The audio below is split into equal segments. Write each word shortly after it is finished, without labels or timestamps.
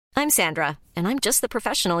I'm Sandra, and I'm just the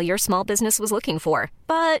professional your small business was looking for.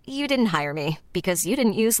 But you didn't hire me because you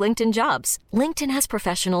didn't use LinkedIn Jobs. LinkedIn has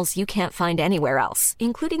professionals you can't find anywhere else,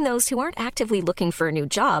 including those who aren't actively looking for a new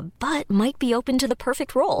job, but might be open to the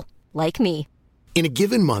perfect role, like me. In a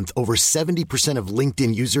given month, over 70% of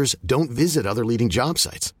LinkedIn users don't visit other leading job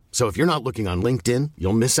sites. So if you're not looking on LinkedIn,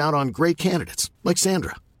 you'll miss out on great candidates like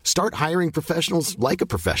Sandra. Start hiring professionals like a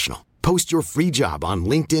professional. Post your free job on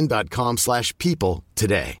linkedin.com/people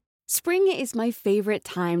today. Spring is my favorite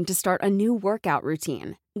time to start a new workout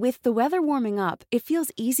routine. With the weather warming up, it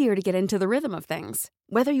feels easier to get into the rhythm of things.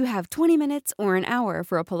 Whether you have 20 minutes or an hour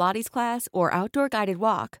for a Pilates class or outdoor guided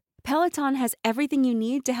walk, Peloton has everything you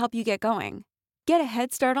need to help you get going. Get a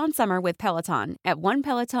head start on summer with Peloton at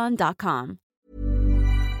onepeloton.com.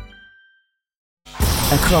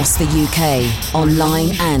 Across the UK, online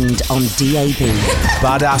and on DAB.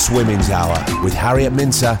 Badass Women's Hour with Harriet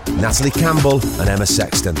Minter, Natalie Campbell and Emma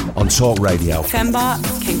Sexton on Talk Radio. Fembot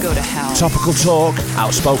can go to hell. Topical talk,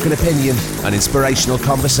 outspoken opinion and inspirational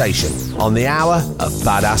conversation on the hour of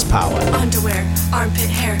Badass Power. Underwear, armpit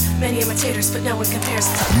hair, many imitators but no one compares.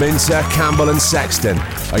 Minter, Campbell and Sexton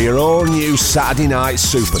are your all-new Saturday night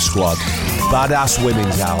super squad. Badass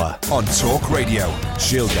Women's Hour on Talk Radio.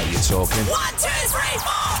 She'll get you talking. 1, 2, 3,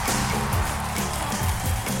 4.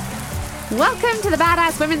 Welcome to the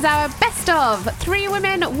Badass Women's Hour Best of. 3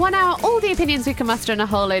 women, 1 hour, all the opinions we can muster and a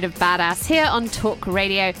whole load of badass here on Talk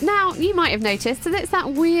Radio. Now, you might have noticed that it's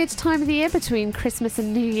that weird time of the year between Christmas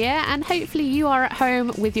and New Year, and hopefully you are at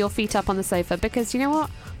home with your feet up on the sofa, because you know what?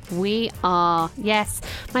 We are. Yes.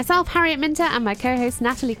 Myself, Harriet Minter, and my co-hosts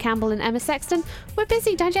Natalie Campbell and Emma Sexton, we're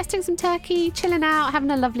busy digesting some turkey, chilling out,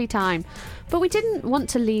 having a lovely time. But we didn't want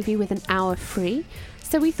to leave you with an hour free,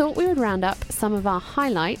 so we thought we would round up some of our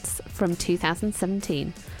highlights from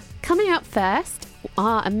 2017. Coming up first,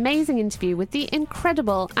 our amazing interview with the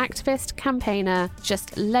incredible activist, campaigner,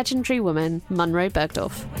 just legendary woman, Munroe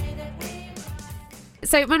Bergdorf.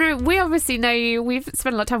 So, Munroe, we obviously know you. We've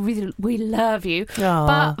spent a lot of time with you. We love you.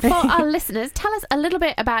 Aww. But for our listeners, tell us a little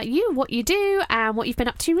bit about you, what you do, and what you've been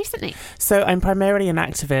up to recently. So I'm primarily an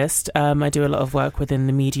activist. I do a lot of work within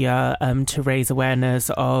the media to raise awareness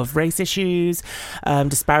of race issues,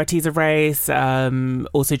 disparities of race,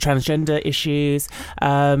 also transgender issues,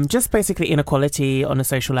 just basically inequality on a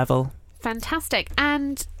social level. Fantastic.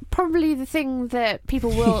 And probably the thing that people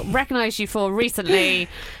will recognise you for recently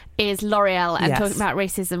is L'Oreal and talking about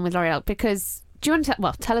racism with L'Oreal, because do you want to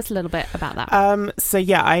tell us a little bit about that? So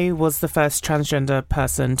yeah, I was the first transgender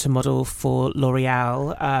person to model for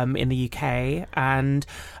L'Oreal in the UK, and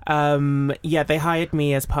they hired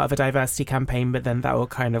me as part of a diversity campaign, but then that all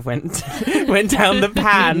kind of went down the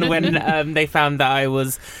pan when they found that I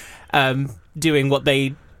was doing what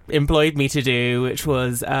they employed me to do, which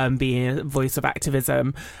was being a voice of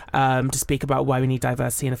activism, to speak about why we need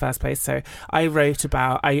diversity in the first place. So I wrote a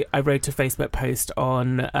Facebook post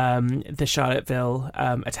on the Charlottesville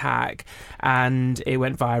attack, and it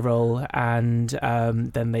went viral, and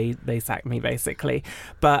then they sacked me basically.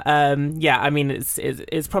 But I mean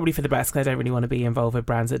it's probably for the best, because I don't really want to be involved with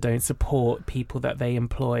brands that don't support people that they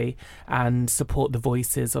employ and support the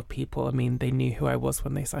voices of people. I mean, they knew who I was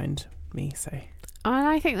when they signed me, so. And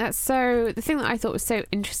I think that's so... The thing that I thought was so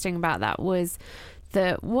interesting about that was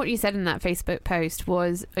that what you said in that Facebook post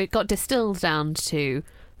was... It got distilled down to...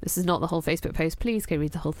 This is not the whole Facebook post. Please go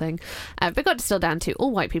read the whole thing. But it got distilled down to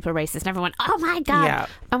all white people are racist. And everyone, oh my God. Yeah.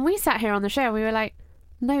 And we sat here on the show and we were like,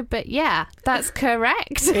 no, but yeah, that's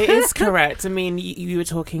correct. It is correct. I mean, you were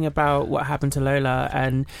talking about what happened to Lola,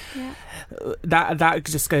 and that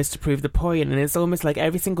just goes to prove the point. And it's almost like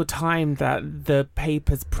every single time that the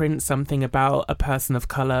papers print something about a person of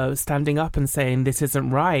colour standing up and saying, this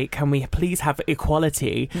isn't right, can we please have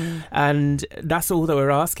equality? And that's all that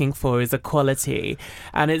we're asking for, is equality.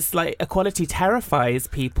 And it's like equality terrifies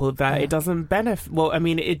people that it doesn't benefit. Well, I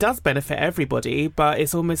mean, it does benefit everybody, but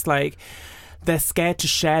it's almost like they're scared to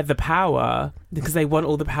share the power because they want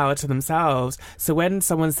all the power to themselves. So when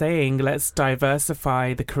someone's saying, let's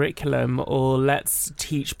diversify the curriculum, or let's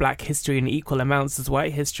teach Black history in equal amounts as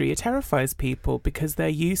white history, it terrifies people because they're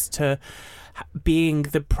used to being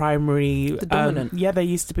the primary... The dominant. They're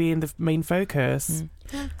used to being the main focus.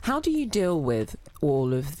 How do you deal with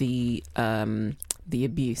all of the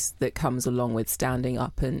abuse that comes along with standing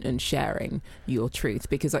up and sharing your truth?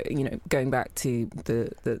 Because, going back to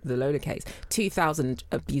the Lola case, 2,000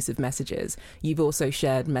 abusive messages. You've also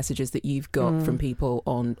shared messages that you've got from people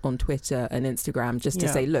on Twitter and Instagram just to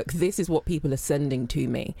say, look, this is what people are sending to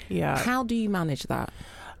me. Yeah. How do you manage that?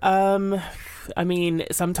 I mean,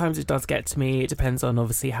 sometimes it does get to me. It depends on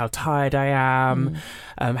obviously how tired I am,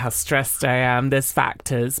 how stressed I am. There's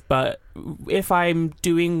factors, but if I'm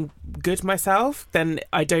doing good myself, then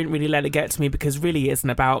I don't really let it get to me, because really it isn't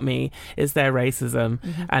about me. It's their racism,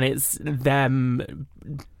 and it's them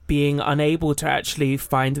being unable to actually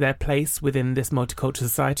find their place within this multicultural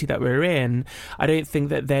society that we're in. I don't think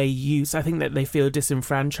that I think that they feel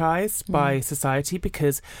disenfranchised by society,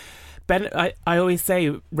 because I always say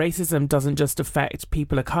racism doesn't just affect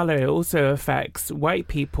people of colour, it also affects white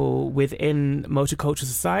people within multicultural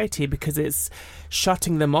society, because it's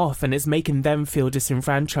shutting them off and it's making them feel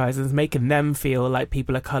disenfranchised, and it's making them feel like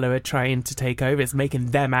people of colour are trying to take over. It's making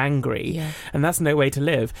them angry, and that's no way to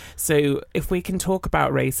live. So if we can talk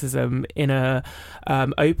about racism in a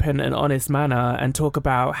open and honest manner, and talk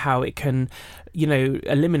about how it can,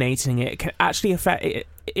 eliminating it can actually affect it,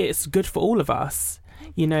 it's good for all of us.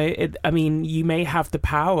 You may have the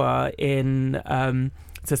power in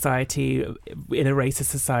society, in a racist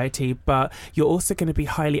society, but you're also going to be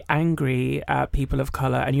highly angry at people of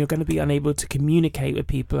colour, and you're going to be unable to communicate with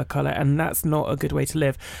people of colour, and that's not a good way to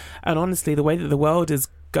live. And honestly, the way that the world is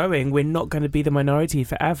going, we're not going to be the minority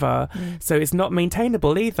forever, so it's not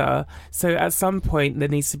maintainable either. So at some point there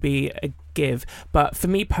needs to be a give. But for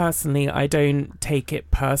me personally, I don't take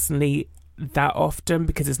it personally that often,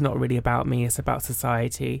 because it's not really about me, it's about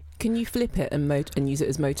society. Can you flip it and use it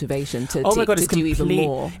as motivation to do even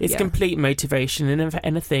more? It's complete motivation, and if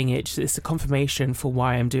anything, it's a confirmation for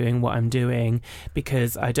why I'm doing what I'm doing,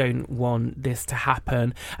 because I don't want this to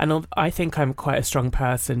happen. And I think I'm quite a strong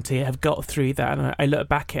person to have got through that, and I look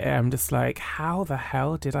back at it, I'm just like, how the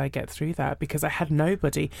hell did I get through that? Because I had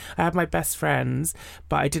nobody. I had my best friends,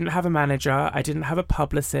 but I didn't have a manager, I didn't have a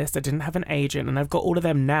publicist, I didn't have an agent, and I've got all of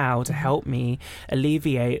them now to help me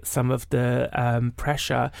alleviate some of the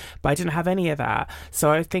pressure, but I didn't have any of that.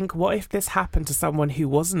 So I think, what if this happened to someone who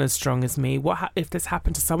wasn't as strong as me? What if this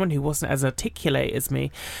happened to someone who wasn't as articulate as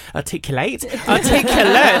me? Articulate? What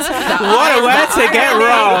a word to get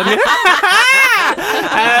wrong.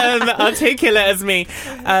 Articulate as me.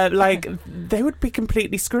 They would be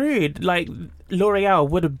completely screwed. Like, L'Oreal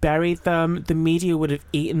would have buried them, the media would have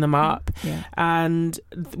eaten them up, and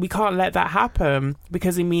we can't let that happen,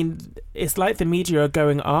 because it's like the media are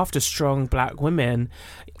going after strong black women,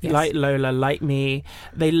 like Lola, like me.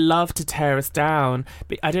 They love to tear us down,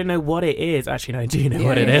 but I don't know what it is. Actually, no, I do know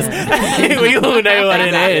what it is. We all know what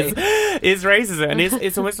it is. It's racism, and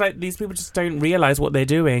it's almost like these people just don't realise what they're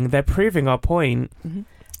doing. They're proving our point.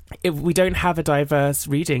 If we don't have a diverse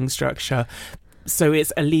reading structure, so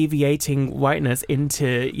it's alleviating whiteness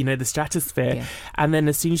into, the stratosphere. And then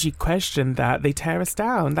as soon as you question that, they tear us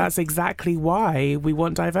down. That's exactly why we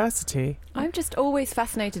want diversity. I'm just always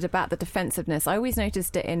fascinated about the defensiveness. I always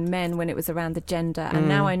noticed it in men when it was around the gender, and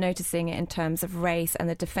now I'm noticing it in terms of race and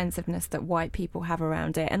the defensiveness that white people have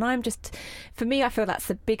around it. And for me, I feel that's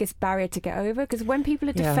the biggest barrier to get over, because when people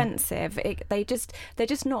are defensive, they're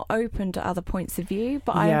just not open to other points of view.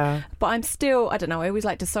 But I'm still, I don't know, I always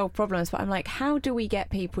like to solve problems, but I'm like, how do we get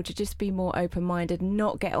people to just be more open-minded,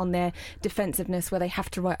 not get on their defensiveness where they have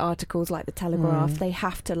to write articles like the Telegraph, they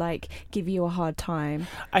have to give you a hard time?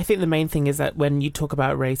 I think the main thing is that when you talk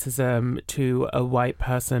about racism to a white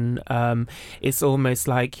person, it's almost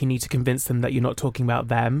like you need to convince them that you're not talking about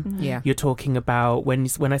them. You're talking about, when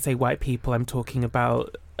I say white people, I'm talking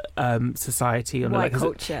about society, white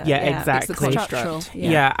culture. Exactly.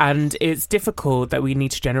 And it's difficult that we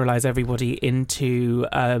need to generalize everybody into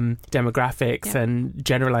demographics and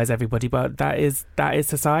generalize everybody, but that is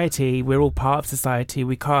society. We're all part of society.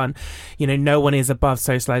 We can't, no one is above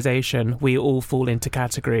socialization. We all fall into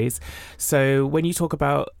categories. So when you talk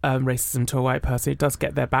about racism to a white person, it does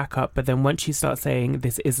get their back up, but then once you start saying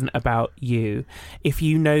this isn't about you, if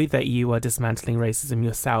you know that you are dismantling racism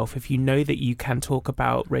yourself, if you know that you can talk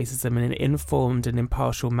about racism in an informed and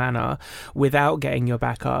impartial manner without getting your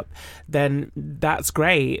back up, then that's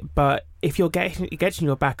great. But if you're getting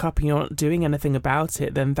your back up and you're not doing anything about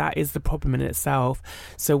it, then that is the problem in itself.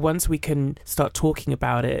 So once we can start talking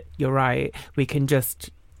about it, you're right, we can just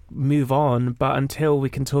move on. But until we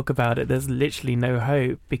can talk about it, there's literally no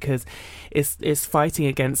hope, because it's fighting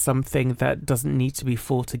against something that doesn't need to be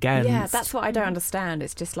fought against. Yeah, that's what I don't understand.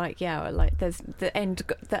 It's just there's the end,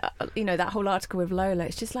 that whole article with Lola.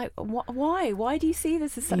 It's just like, why do you see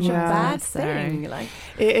this as such a bad thing?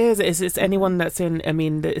 It is. It's anyone that's in.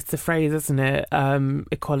 It's the phrase, isn't it?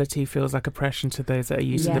 Equality feels like oppression to those that are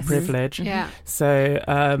using the privilege.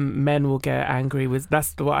 So men will get angry with.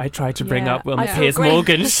 That's what I tried to bring up on the Piers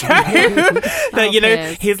Morgan show. show. That, you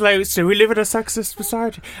know, he's like, so we live in a sexist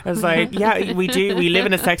society. I was like, yeah, we do. We live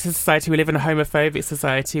in a sexist society. We live in a homophobic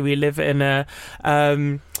society. We live in a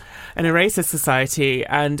racist society,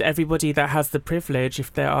 and everybody that has the privilege,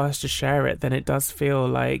 if they're asked to share it, then it does feel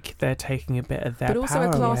like they're taking a bit of their power away. But also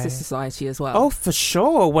a classist society as well. Oh, for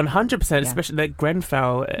sure, 100%. Especially that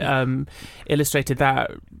Grenfell illustrated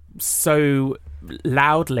that so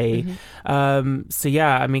loudly. So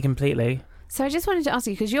yeah, I mean, completely. So I just wanted to ask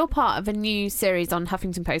you, because you're part of a new series on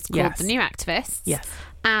Huffington Post called The New Activists. Yes.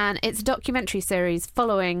 And it's a documentary series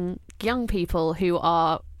following young people who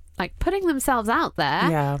are like putting themselves out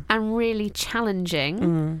there and really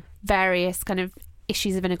challenging various kind of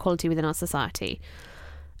issues of inequality within our society.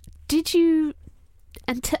 Did you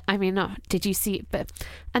see it, but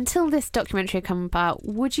until this documentary had come about,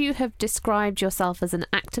 would you have described yourself as an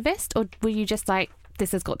activist, or were you just like,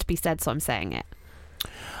 this has got to be said, so I'm saying it?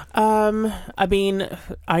 I mean,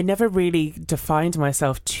 I never really defined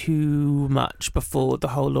myself too much before the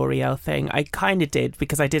whole L'Oreal thing. I kind of did,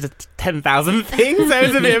 because I did 10,000 things. I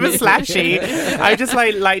was a bit of a slashy. I just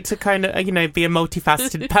like to kind of, you know, be a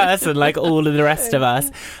multifaceted person like all of the rest of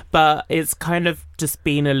us. But it's kind of just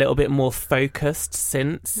been a little bit more focused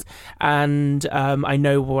since. And I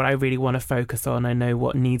know what I really want to focus on. I know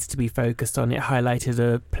what needs to be focused on. It highlighted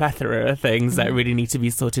a plethora of things that really need to be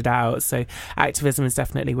sorted out. So activism is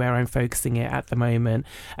definitely where I'm focusing it at the moment.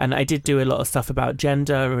 And I did do a lot of stuff about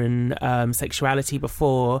gender and sexuality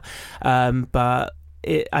before, but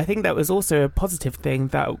I think that was also a positive thing,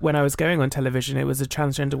 that when I was going on television, it was a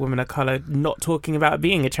transgender woman of colour not talking about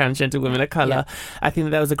being a transgender woman of colour. I think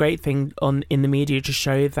that was a great thing in the media to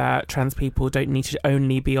show that trans people don't need to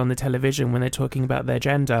only be on the television when they're talking about their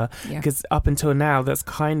gender, because up until now, that's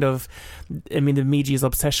kind of, I mean, the media's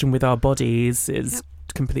obsession with our bodies is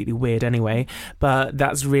completely weird anyway, but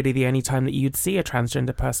that's really the only time that you'd see a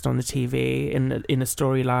transgender person on the TV in a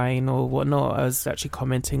storyline or whatnot. I was actually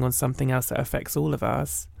commenting on something else that affects all of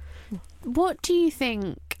us. What do you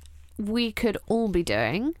think we could all be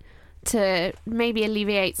doing to maybe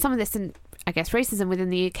alleviate some of this, and I guess racism within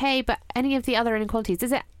the UK, but any of the other inequalities?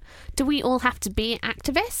 Do we all have to be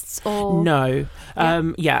activists, or no?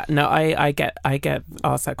 I get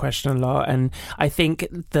asked that question a lot, and I think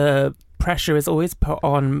the pressure is always put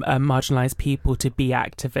on marginalised people to be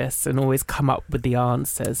activists and always come up with the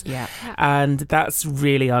answers. And that's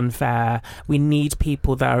really unfair. We need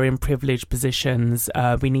people that are in privileged positions.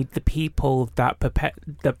 We need the people that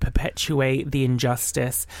perpetuate the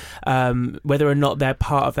injustice, whether or not they're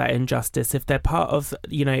part of that injustice. If they're part of,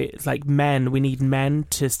 you know, it's like men, we need men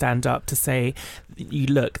to stand up to say, you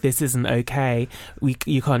look, this isn't okay.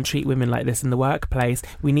 You can't treat women like this in the workplace.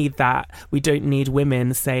 We need that. We don't need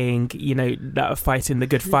women saying, you know, that are fighting the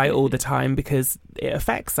good fight all the time, because it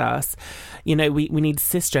affects us. You know, we need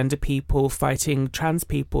cisgender people fighting trans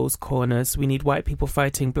people's corners. We need white people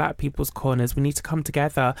fighting black people's corners. We need to come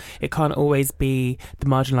together. It can't always be the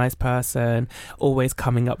marginalised person always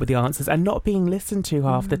coming up with the answers and not being listened to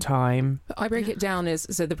half the time. I break it down as,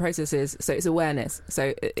 so the process is, so it's awareness.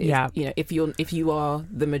 So you know, if you are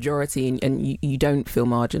the majority and you don't feel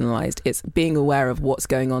marginalised, it's being aware of what's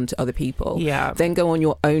going on to other people. Then go on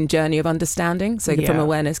your own journey of understanding. So from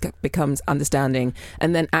awareness becomes understanding,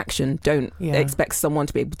 and then action. Don't expect someone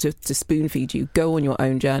to be able to spoon feed you. Go on your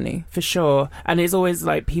own journey. For sure. And it's always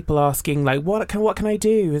like people asking, like, what can I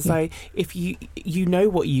do? It's like, if you know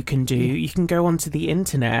what you can do, you can go onto the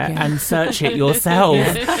internet and search it yourself.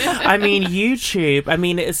 I mean, YouTube. I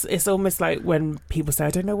mean, it's almost like when people say, I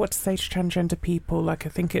don't know what to say to transgender people. Like, I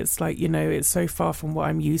think it's like, you know, it's so far from what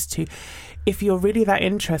I'm used to. If you're really that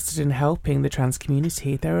interested in helping the trans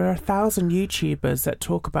community, there are 1,000 YouTubers that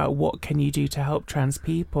talk about what can you do to help trans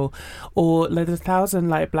people, or there's 1,000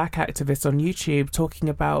 like black activists on YouTube talking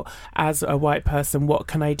about, as a white person, what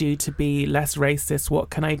can I do to be less racist? What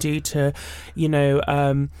can I do to, you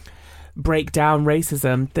know, break down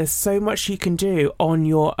racism? There's so much you can do on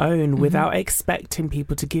your own without expecting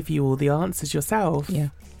people to give you all the answers yourself.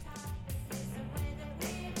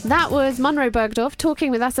 That was Munroe Bergdorf talking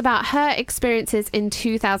with us about her experiences in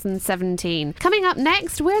 2017. Coming up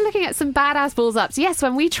next, we're looking at some badass balls ups. Yes,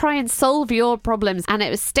 when we try and solve your problems. And it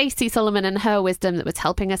was Stacey Solomon and her wisdom that was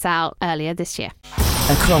helping us out earlier this year.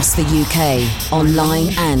 Across the UK, online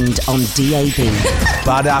and on DAB.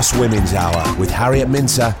 Badass Women's Hour with Harriet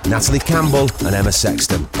Minter, Natalie Campbell and Emma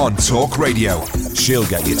Sexton on Talk Radio. She'll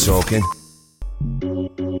get you talking.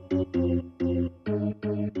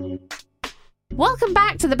 Welcome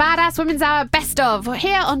back to the Badass Women's Hour Best Of,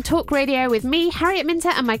 here on Talk Radio with me, Harriet Minter,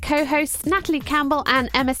 and my co-hosts Natalie Campbell and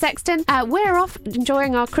Emma Sexton. We're off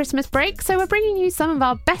enjoying our Christmas break, so we're bringing you some of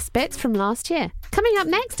our best bits from last year. Coming up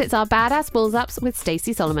next, it's our Badass Balls Ups with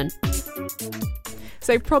Stacey Solomon.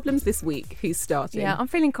 So problems this week. Who's starting? Yeah, I'm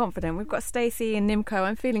feeling confident. We've got Stacey and Nimco.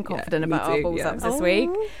 I'm feeling confident about our balls ups this Oh. week.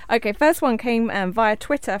 Okay, first one came via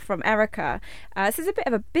Twitter from Erica. This is a bit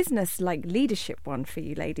of a business-like leadership one for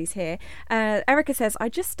you ladies here. Erica says, I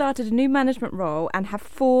just started a new management role and have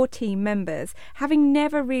 4 team members. Having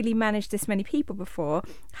never really managed this many people before,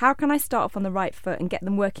 how can I start off on the right foot and get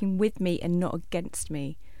them working with me and not against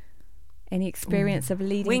me? Any experience of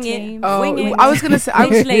leading teams? Wing it. I was going to say,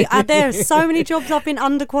 literally, there are so many jobs I've been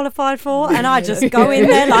underqualified for, and I just go in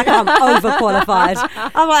there like I'm overqualified.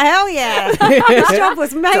 I'm like, hell yeah, this job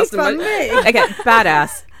was made for me. Okay,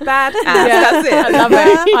 badass. That's it.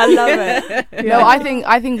 I love it. No, I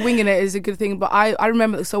think winging it is a good thing. But I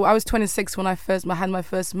remember, so I was 26 when I had my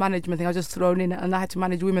first management thing. I was just thrown in, and I had to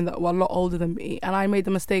manage women that were a lot older than me, and I made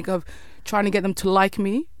the mistake of trying to get them to like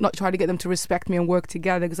me, not trying to get them to respect me and work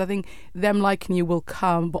together, because I think them liking you will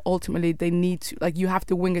come, but ultimately they need to, like, you have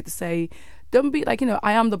to wing it to say, don't be like,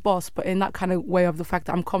 I am the boss, but in that kind of way of the fact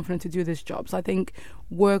that I'm confident to do this job. So I think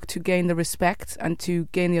work to gain the respect and to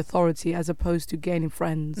gain the authority as opposed to gaining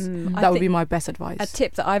friends. That would be my best advice. A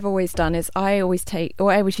tip that I've always done is I always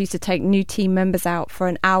used to take new team members out for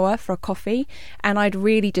an hour for a coffee, and I'd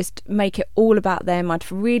really just make it all about them.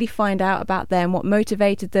 I'd really find out about them, what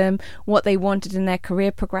motivated them, what they wanted in their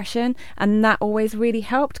career progression, and that always really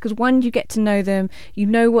helped, because when you get to know them, you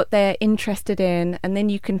know what they're interested in, and then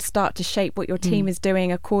you can start to shape what your team is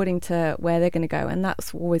doing according to where they're going to go, and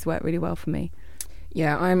that's always worked really well for me.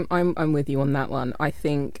 Yeah, I'm with you on that one. I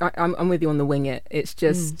think I'm with you on the wing it. It's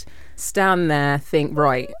just stand there, think,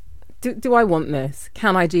 right, do I want this?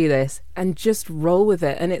 Can I do this? And just roll with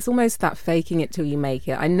it. And it's almost that faking it till you make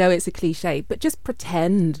it. I know it's a cliche, but just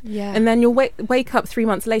pretend. Yeah. And then you'll wake up 3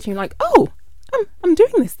 months later and you're like, oh, I'm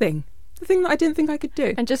doing this thing. The thing that I didn't think I could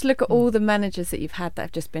do. And just look at all the managers that you've had that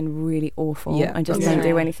have just been really awful and just don't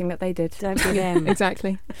do anything that they did. Don't be them.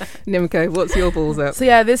 Exactly. Nimco, what's your balls up? So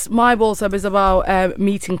yeah, my balls up is about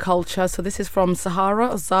meeting culture. So this is from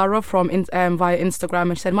Zara from via Instagram,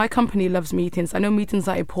 and she said, my company loves meetings. I know meetings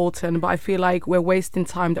are important, but I feel like we're wasting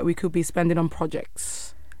time that we could be spending on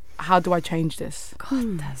projects. How do I change this?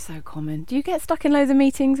 God, that's so common. Do you get stuck in loads of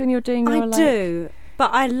meetings when you're doing your I do.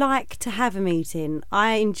 But I like to have a meeting.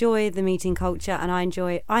 I enjoy the meeting culture, and I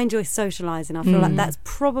enjoy socialising. I feel like that's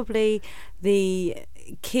probably the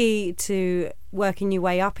key to working your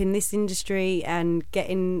way up in this industry and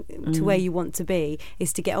getting to where you want to be,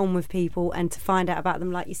 is to get on with people and to find out about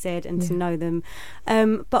them, like you said, and to know them.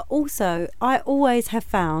 But also, I always have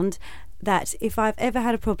found that if I've ever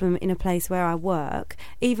had a problem in a place where I work,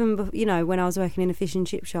 even when I was working in a fish and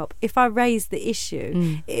chip shop, if I raised the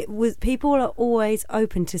issue, people are always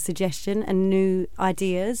open to suggestion and new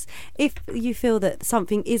ideas. If you feel that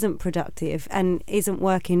something isn't productive and isn't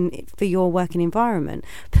working for your working environment,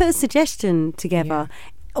 put a suggestion together.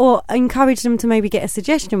 Or encourage them to maybe get a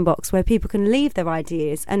suggestion box where people can leave their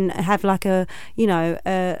ideas and have like a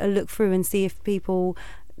look through and see if people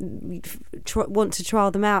want to trial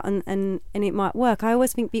them out and it might work. I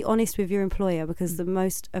always think be honest with your employer, because the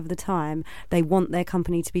most of the time they want their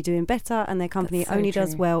company to be doing better, and their company only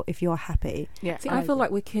does well if you're happy. Yeah, see, I feel like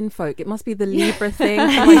we're kinfolk. It must be the Libra thing.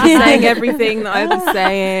 Like saying everything that I was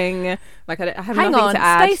saying. Like I have Hang nothing on, to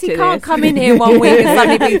add. Stacey to can't this. come in here one week and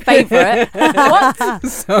suddenly be favourite. What?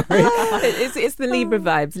 Sorry, it's the Libra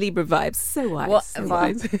vibes. Libra vibes. So wise. What so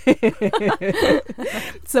wise.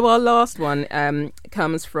 So our last one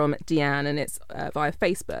comes from Deanne, and it's via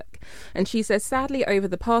Facebook, and she says, sadly, over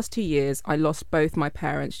the past 2 years I lost both my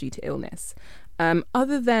parents due to illness.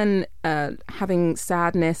 Other than having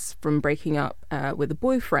sadness from breaking up with a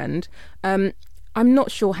boyfriend, I'm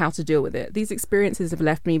not sure how to deal with it. These experiences have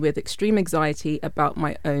left me with extreme anxiety about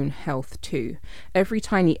my own health too. Every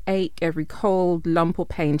tiny ache, every cold, lump or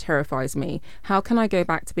pain terrifies me. How can I go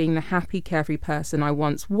back to being the happy, carefree person I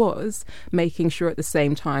once was, making sure at the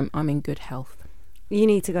same time I'm in good health? You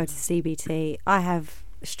need to go to CBT. I have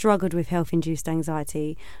struggled with health-induced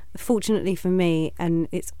anxiety. Fortunately for me, and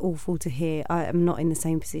it's awful to hear, I am not in the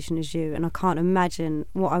same position as you, and I can't imagine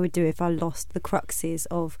what I would do if I lost the cruxes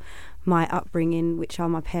of my upbringing, which are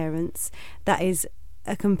my parents. That is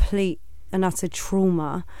a complete and utter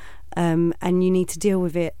trauma, and you need to deal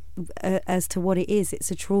with it as to what it is.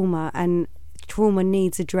 It's a trauma, and trauma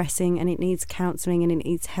needs addressing, and it needs counselling, and it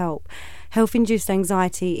needs help. Health-induced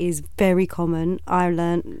anxiety is very common.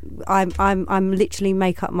 I'm literally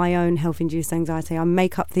make up my own health-induced anxiety. I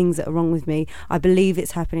make up things that are wrong with me. I believe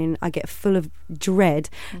it's happening. I get full of dread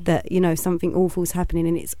that something awful is happening,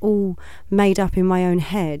 and it's all made up in my own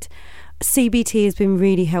head. CBT has been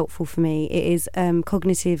really helpful for me. It is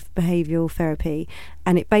cognitive behavioural therapy,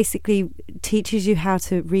 and it basically teaches you how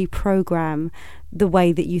to reprogram the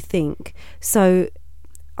way that you think. So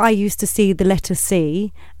I used to see the letter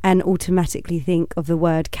C and automatically think of the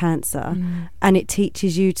word cancer, and it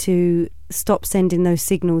teaches you to stop sending those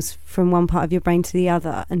signals from one part of your brain to the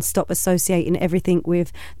other and stop associating everything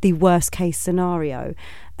with the worst case scenario.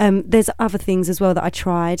 There's other things as well that I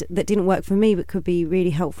tried that didn't work for me but could be really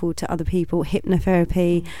helpful to other people.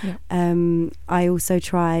 Hypnotherapy. I also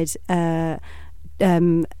tried I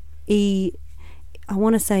want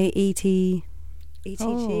to say ETG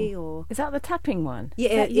or is that the tapping one?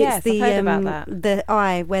 Yeah, yes, it's I've heard about that. the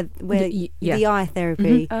eye where the eye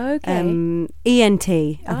therapy. Okay. ENT,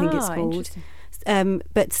 I think it's called.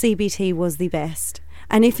 But CBT was the best.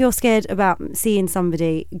 And if you're scared about seeing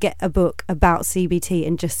somebody, get a book about CBT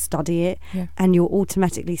and just study it, and you'll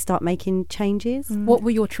automatically start making changes. What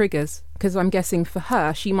were your triggers? Because I'm guessing for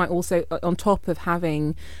her, she might also, on top of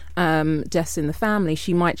having deaths in the family,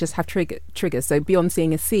 she might just have triggers. So beyond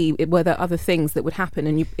seeing a C, were there other things that would happen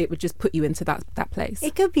and it would just put you into that place?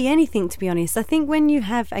 It could be anything, to be honest. I think when you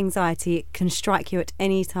have anxiety, it can strike you at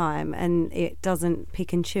any time and it doesn't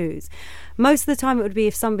pick and choose. Most of the time it would be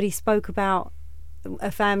if somebody spoke about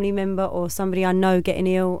a family member or somebody I know getting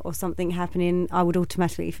ill or something happening, I would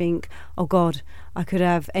automatically think, oh God, I could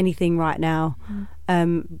have anything right now,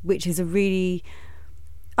 which is a really,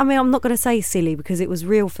 I mean, I'm not going to say silly because it was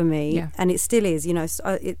real for me and it still is, you know,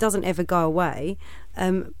 so it doesn't ever go away,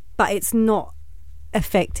 but it's not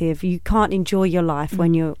effective. You can't enjoy your life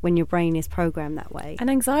when your brain is programmed that way. And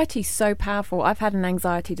anxiety is so powerful. I've had an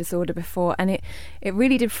anxiety disorder before, and it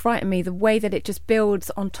really did frighten me, the way that it just builds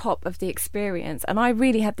on top of the experience. And I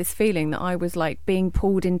really had this feeling that I was like being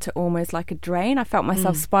pulled into almost like a drain. I felt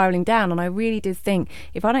myself spiraling down, and I really did think,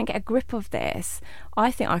 if I don't get a grip of this, I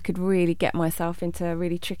think I could really get myself into a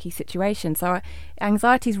really tricky situation. So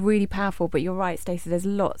anxiety is really powerful, but you're right, Stacey, there's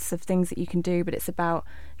lots of things that you can do, but it's about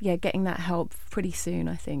getting that help pretty soon,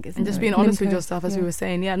 I think, isn't and just it? being honest with yourself, as we were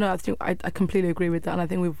saying. I think I completely agree with that, and I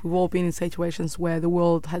think we've all been in situations where the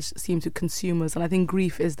world has seemed to consume us, and I think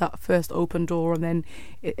grief is that first open door, and then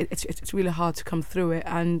it's really hard to come through it.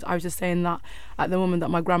 And I was just saying that at the moment that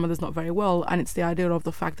my grandmother's not very well, and it's the idea of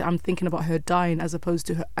the fact that I'm thinking about her dying as opposed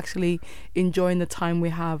to her actually enjoying the time we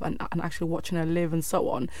have and actually watching her live and so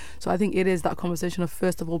on. So I think it is that conversation of,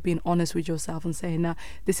 first of all, being honest with yourself and saying, nah,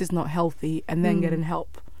 this is not healthy, and then getting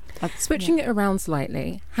help. Switching it around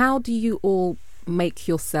slightly, how do you all make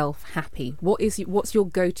yourself happy? What's your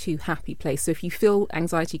go-to happy place? So if you feel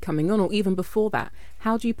anxiety coming on, or even before that,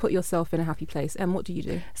 how do you put yourself in a happy place, and what do you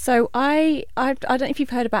do? So I don't know if you've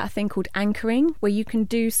heard about a thing called anchoring, where you can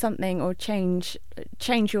do something or change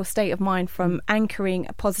your state of mind from anchoring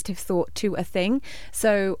a positive thought to a thing.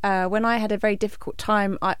 So when I had a very difficult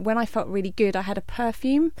time, when I felt really good, I had a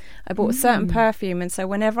perfume. I bought a certain perfume, and so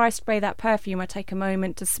whenever I spray that perfume, I take a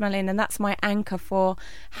moment to smell in, and that's my anchor for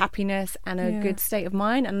happiness and a good state of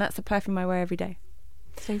mind, and that's a perfume I wear every day.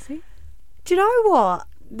 Stacey? Do you know what?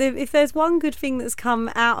 If there's one good thing that's come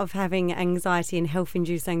out of having anxiety and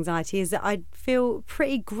health-induced anxiety, is that I feel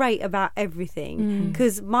pretty great about everything,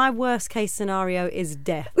 because my worst case scenario is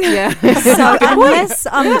death. So unless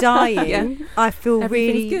I'm dying, I feel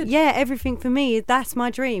really good. Everything for me, that's my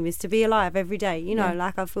dream, is to be alive every day. You know,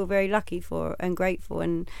 like I feel very lucky for and grateful.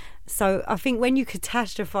 And so I think when you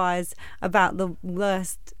catastrophize about the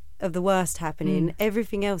worst of the worst happening,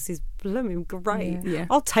 everything else is blooming great.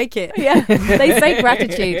 I'll take it. They say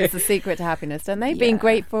gratitude is the secret to happiness, don't they? Being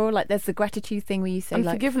grateful, like there's the gratitude thing where you say, and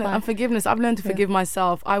like, forgiveness. I've learned to forgive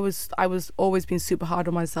myself. I was always being super hard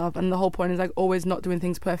on myself, and the whole point is like always not doing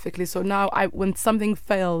things perfectly. So now when something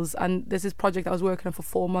fails, and there's this project I was working on for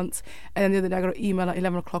 4 months, and then the other day I got an email at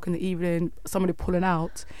 11 o'clock in the evening, somebody pulling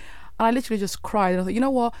out, and I literally just cried, and I thought, you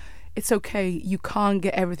know what, it's okay, you can't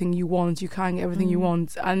get everything you want.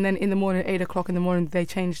 And then in the morning, 8 o'clock in the morning, they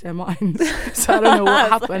changed their minds. So I don't know what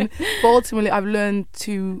happened. But ultimately, I've learned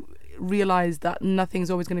to realise that nothing's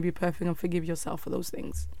always going to be perfect, and forgive yourself for those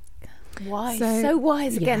things. Wise. So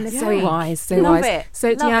wise again this week. Wise. Love it.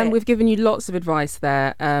 So Love Deanne, it. we've given you lots of advice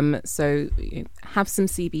there. So have some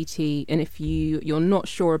CBT, and if you're not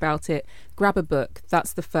sure about it, grab a book.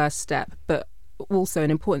 That's the first step. But also an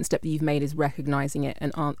important step that you've made is recognising it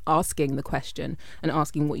and asking the question and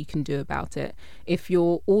asking what you can do about it. If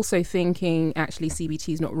you're also thinking, actually,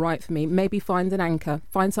 CBT is not right for me, maybe find an anchor,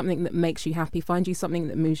 find something that makes you happy, find you something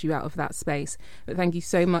that moves you out of that space. But thank you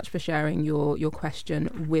so much for sharing your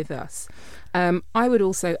question with us. I would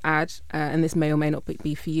also add, and this may or may not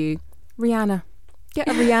be for you, Rihanna. Get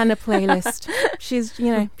a Rihanna playlist. She's,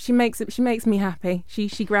 she makes me happy.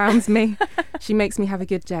 She grounds me. She makes me have a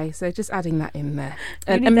good day. So just adding that in there.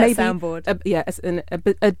 And maybe that soundboard.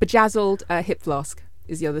 A bejazzled hip flask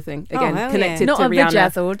is the other thing. Again, connected to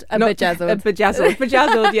Rihanna. Bejazzled.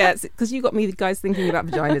 Bejazzled, yes. Because you got me guys thinking about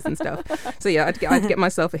vaginas and stuff. So yeah, I'd get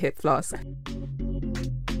myself a hip flask.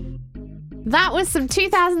 That was some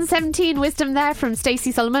 2017 wisdom there from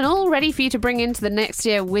Stacey Solomon, all ready for you to bring into the next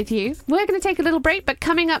year with you. We're going to take a little break, but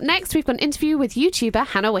coming up next, we've got an interview with YouTuber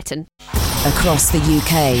Hannah Witton. Across the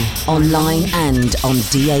UK, online and on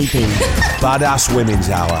DAB. Badass Women's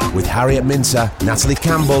Hour with Harriet Minter, Natalie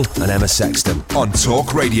Campbell and Emma Sexton on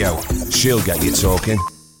Talk Radio. She'll get you talking.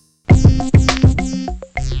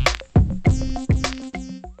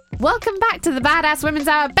 Welcome back to the Badass Women's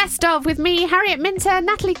Hour Best Of with me, Harriet Minter,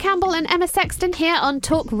 Natalie Campbell and Emma Sexton here on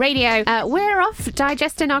Talk Radio. We're off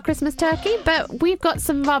digesting our Christmas turkey, but we've got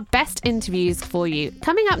some of our best interviews for you.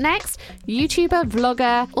 Coming up next, YouTuber,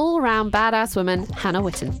 vlogger, all-round badass woman, Hannah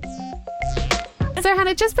Witton. So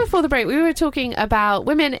Hannah, just before the break, we were talking about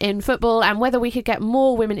women in football and whether we could get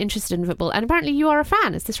more women interested in football. And apparently you are a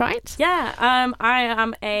fan, is this right? Yeah, I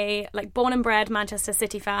am a born and bred Manchester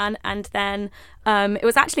City fan. And then it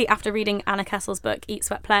was actually after reading Anna Kessel's book, Eat,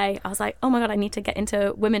 Sweat, Play, I was like, oh my God, I need to get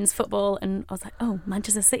into women's football. And I was like, oh,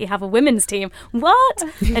 Manchester City have a women's team. What?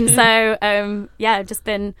 And so, I've just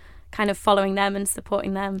been kind of following them and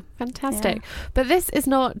supporting them. Fantastic. Yeah. But this is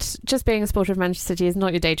not just being a supporter of Manchester City is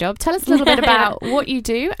not your day job. Tell us a little bit about what you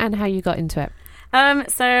do and how you got into it.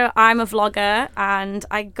 So I'm a vlogger and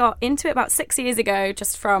I got into it about 6 years ago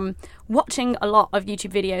just from watching a lot of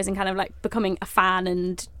YouTube videos and kind of like becoming a fan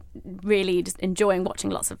and really just enjoying watching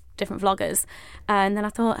lots of different vloggers. And then I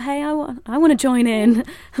thought, hey, I want to join in.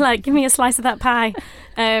 Like, give me a slice of that pie.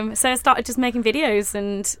 So I started just making videos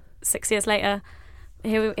and 6 years later,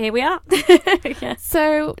 here we are. Yeah.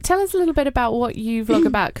 So tell us a little bit about what you vlog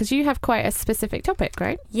about, because you have quite a specific topic,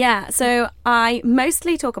 right? Yeah, so I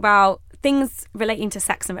mostly talk about things relating to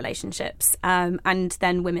sex and relationships, and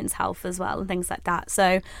then women's health as well and things like that.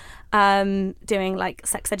 So doing like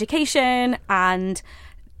sex education and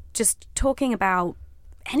just talking about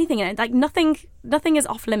anything. Like nothing is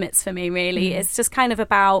off limits for me, really. It's just kind of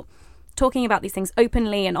about talking about these things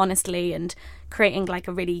openly and honestly and creating like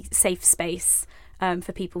a really safe space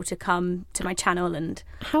for people to come to my channel. And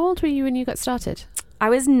how old were you when you got started?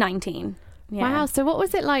 I was 19. Yeah. Wow. So what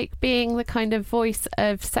was it like being the kind of voice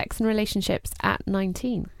of sex and relationships at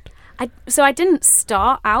 19? So I didn't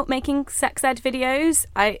start out making sex ed videos.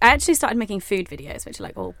 I actually started making food videos, which are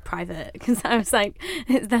like all private, because I was like,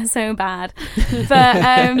 they're so bad. But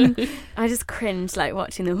I just cringed like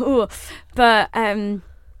watching them. Ooh. But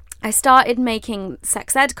I started making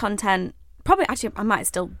sex ed content. Probably, actually, I might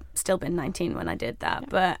have still been 19 when I did that.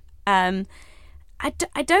 Yeah. But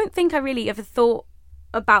I don't think I really ever thought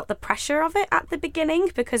about the pressure of it at the beginning,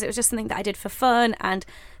 because it was just something that I did for fun, and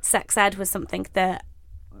sex ed was something that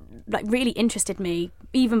like really interested me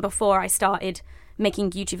even before I started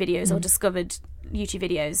making YouTube videos or discovered YouTube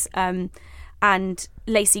videos. And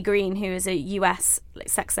Lacey Green, who is a US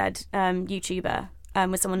sex ed YouTuber,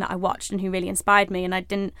 was someone that I watched and who really inspired me, and I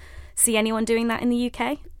didn't see anyone doing that in the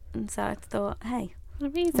UK. And so I thought, hey,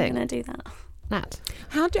 amazing, I'm going to do that. Nat,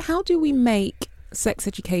 how do we make sex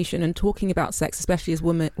education and talking about sex, especially as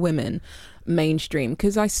women, mainstream?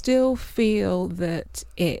 Because I still feel that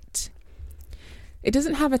it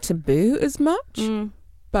doesn't have a taboo as much,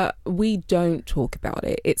 but we don't talk about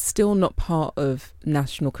it. It's still not part of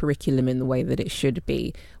national curriculum in the way that it should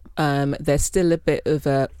be. There's still a bit of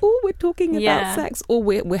we're talking about sex, or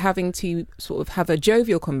we're having to sort of have a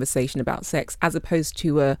jovial conversation about sex, as opposed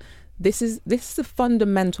to this is a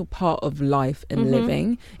fundamental part of life and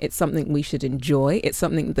living. It's something we should enjoy. It's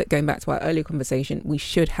something that, going back to our earlier conversation, we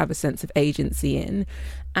should have a sense of agency in.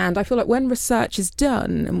 And I feel like when research is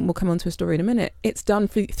done, and we'll come on to a story in a minute, it's done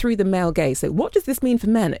through the male gaze. So what does this mean for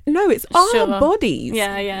men? No, it's our bodies.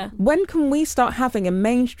 Yeah. When can we start having a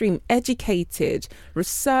mainstream, educated,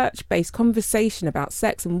 research-based conversation about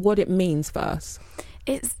sex and what it means for us?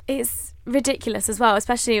 It's ridiculous as well,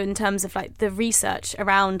 especially in terms of like the research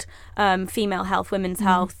around female health, women's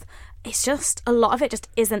health. It's just a lot of it just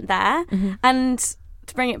isn't there. And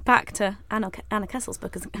to bring it back to Anna Kessel's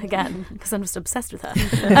book again, because I'm just obsessed with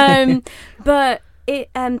her. But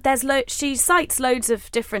she cites loads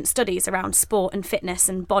of different studies around sport and fitness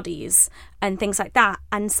and bodies and things like that,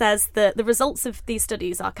 and says that the results of these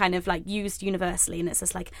studies are kind of like used universally, and it's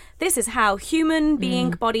just like, this is how human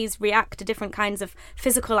being bodies react to different kinds of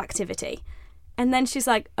physical activity. And then she's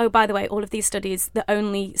like, oh, by the way, all of these studies, the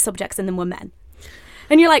only subjects in them were men.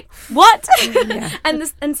 And you're like, what?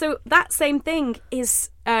 And so that same thing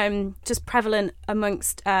is just prevalent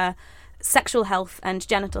amongst sexual health and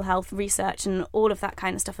genital health research and all of that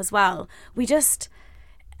kind of stuff as well.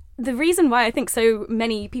 The reason why I think so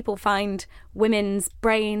many people find women's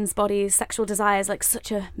brains, bodies, sexual desires like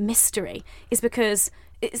such a mystery is because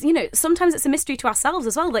it's, sometimes it's a mystery to ourselves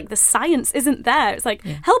as well. Like the science isn't there. It's like,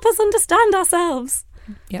 help us understand ourselves.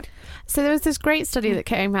 Yep. So there was this great study that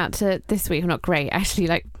came out this week. Not great, actually,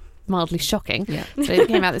 like mildly shocking. Yeah. So it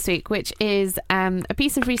came out this week, which is a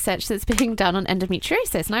piece of research that's being done on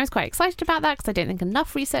endometriosis. And I was quite excited about that because I don't think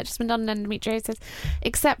enough research has been done on endometriosis,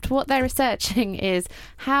 except what they're researching is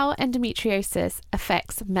how endometriosis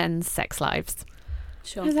affects men's sex lives.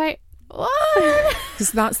 Sure. I was like, what?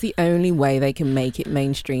 Because that's the only way they can make it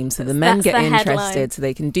mainstream, so the men get interested, so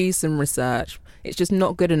they can do some research. It's just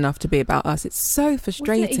not good enough to be about us. It's so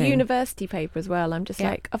frustrating. Wasn't it a university paper as well? I'm just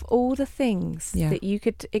like, of all the things that you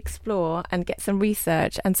could explore and get some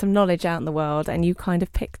research and some knowledge out in the world, and you kind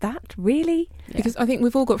of pick that, really? Because I think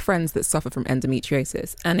we've all got friends that suffer from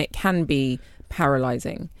endometriosis, and it can be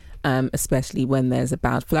paralysing. Especially when there's a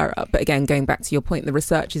bad flare-up. But again, going back to your point, the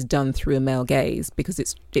research is done through a male gaze because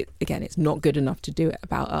it's not good enough to do it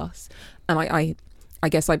about us. And I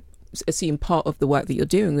guess I assume part of the work that you're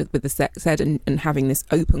doing with the sex ed and having this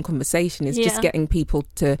open conversation is just getting people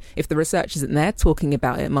to, if the research isn't there, talking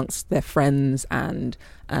about it amongst their friends and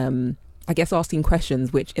I guess asking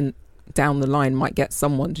questions which down the line might get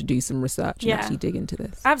someone to do some research and actually dig into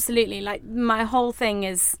this. Absolutely. Like my whole thing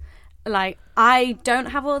is, like, I don't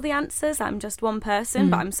have all the answers. I'm just one person,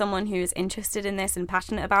 but I'm someone who is interested in this and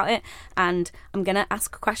passionate about it, and I'm gonna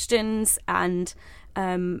ask questions, and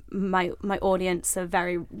my audience are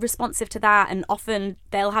very responsive to that, and often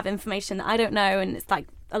they'll have information that I don't know, and it's like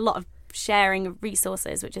a lot of sharing of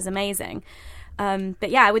resources, which is amazing. But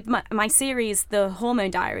yeah, with my series, The Hormone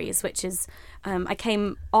Diaries, which is I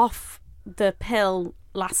came off the pill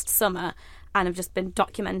last summer, and I've just been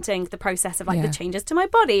documenting the process of the changes to my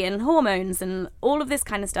body and hormones and all of this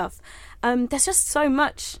kind of stuff. There's just so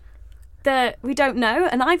much that we don't know,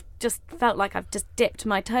 and I've just felt like I've just dipped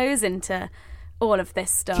my toes into all of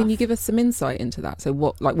this stuff. Can you give us some insight into that? So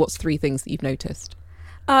what's 3 things that you've noticed?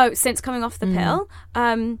 Oh, since coming off the pill.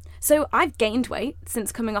 So I've gained weight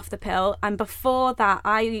since coming off the pill, and before that,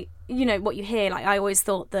 what you hear, like I always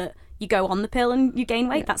thought that you go on the pill and you gain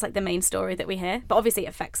weight. That's like the main story that we hear, but obviously it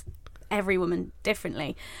affects every woman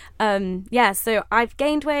differently. So I've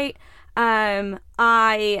gained weight. I'm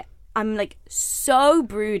like so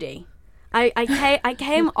broody. I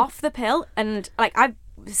came off the pill, and like I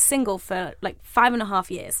was single for like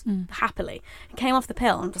 5.5 years happily. I came off the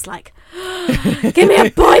pill and was like, give me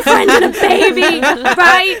a boyfriend and a baby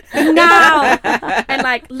right now. And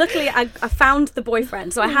like luckily I found the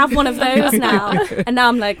boyfriend, so I have one of those now, and now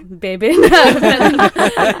I'm like, baby.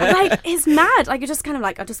 Like it's mad. Like it's just kind of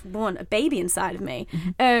like I just want a baby inside of me,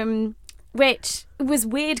 which was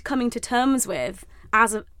weird coming to terms with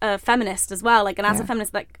as a feminist as well, like, and as a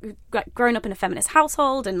feminist, like grown up in a feminist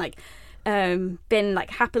household and like been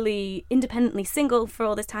like happily independently single for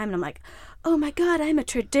all this time, and I'm like, oh my god, I'm a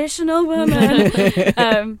traditional woman.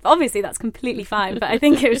 Obviously that's completely fine, but I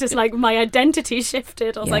think it was just like my identity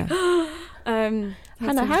shifted. I was like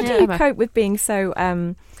Hannah, how do you cope with being so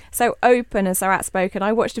open and so outspoken?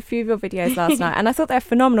 I watched a few of your videos last night, and I thought they're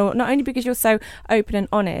phenomenal, not only because you're so open and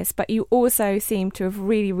honest, but you also seem to have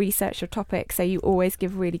really researched your topic, so you always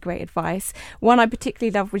give really great advice. One I particularly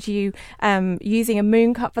loved was you using a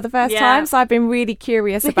moon cup for the first time, so I've been really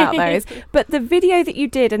curious about those. But the video that you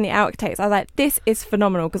did and the outtakes, I was like, this is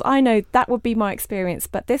phenomenal, because I know that would be my experience,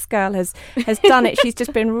 but this girl has done it. She's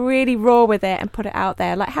just been really raw with it and put it out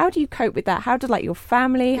there. Like, how do you cope with that? How do like your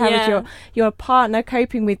family, how is your partner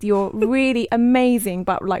coping with your really amazing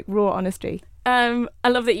but like raw honesty? I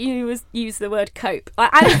love that you use the word cope.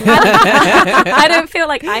 I don't feel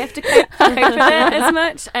like I have to cope with it as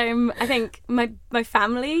much. I think my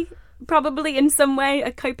family probably in some way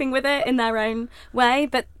are coping with it in their own way,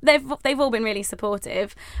 but they've all been really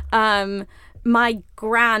supportive. My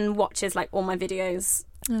gran watches like all my videos.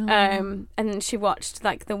 And she watched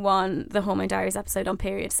like the Hormone Diaries episode on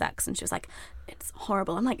period sex, and she was like, it's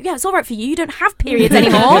horrible. I'm like, yeah, it's all right for you. You don't have periods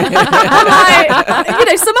anymore. I'm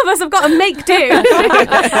like, some of us have got to make do.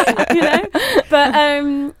 But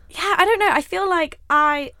I don't know. I feel like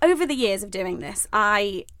over the years of doing this,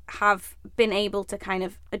 I have been able to kind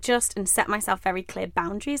of adjust and set myself very clear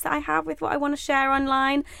boundaries that I have with what I want to share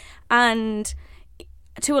online. And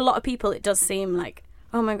to a lot of people, it does seem like,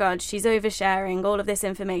 oh my god, she's oversharing all of this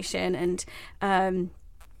information and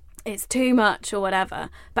it's too much or whatever.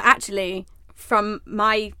 But actually, from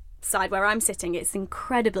my side where I'm sitting, it's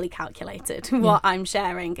incredibly calculated what I'm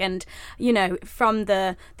sharing. And, you know, from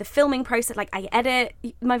the filming process, like I edit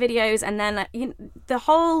my videos, and then the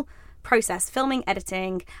whole process, filming,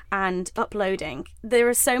 editing and uploading, there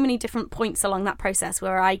are so many different points along that process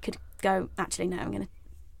where I could go, actually, no, I'm going to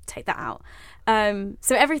take that out.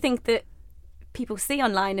 So everything that people see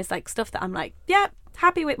online is like stuff that I'm like, yeah,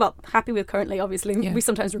 happy with currently. Obviously, we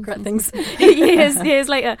sometimes regret things years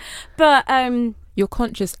later, but you're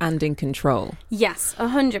conscious and in control. Yes,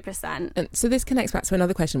 100%. And so this connects back to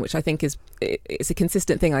another question, which I think it's a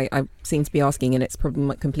consistent thing I seem to be asking, and it's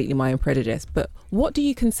probably completely my own prejudice. But what do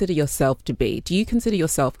you consider yourself to be? Do you consider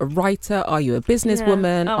yourself a writer? Are you a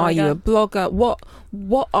businesswoman? Yeah. Are you a blogger?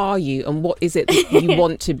 What are you, and what is it that you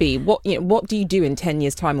want to be? What do you do in 10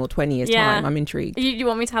 years' time or 20 years' time? I'm intrigued. You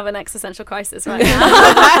want me to have an existential crisis right now?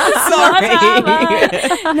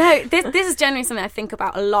 Sorry. No, this is generally something I think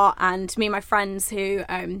about a lot, and me and my friends who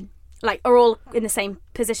are all in the same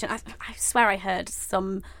position. I swear I heard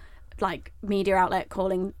some like media outlet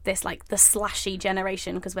calling this like the slashy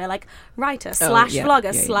generation, because we're like writer /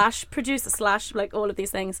 vlogger / producer / like all of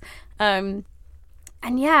these things. And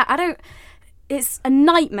yeah, I don't. It's a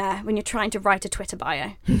nightmare when you're trying to write a Twitter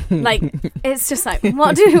bio. Like, it's just like,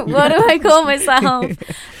 what do I call myself?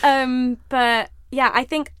 But yeah, I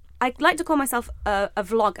think I like to call myself a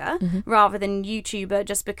vlogger rather than YouTuber,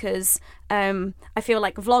 just because I feel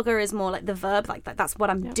like vlogger is more like the verb, like that's what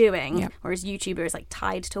I'm doing, whereas YouTuber is like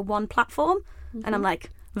tied to one platform. And I'm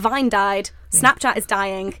like, Vine died, Snapchat is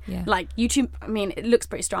dying, like YouTube, I mean, it looks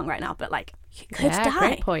pretty strong right now, but like, it could die.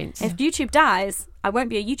 Great point. If YouTube dies, I won't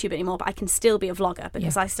be a YouTuber anymore, but I can still be a vlogger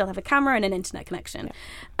because I still have a camera and an internet connection.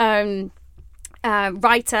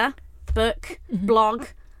 Writer, book, blog,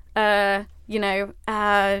 what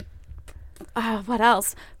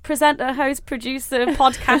else? Presenter, host, producer,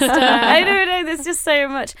 podcaster. I don't know. There's just so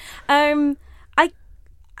much. I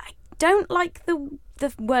don't like the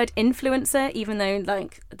word influencer, even though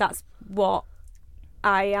like that's what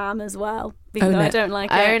I am as well. Even though I don't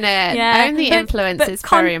like it. Own it. Yeah. Own the influence is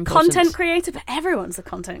very important. Content creator, but everyone's a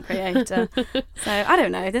content creator. So I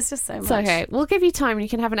don't know. There's just so much. It's okay. We'll give you time and you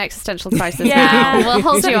can have an existential crisis now. We'll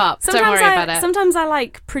hold you up. Don't worry about it. Sometimes I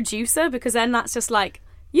like producer, because then that's just like,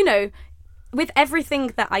 you know, with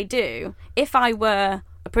everything that I do, if I were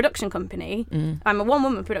a production company, I'm a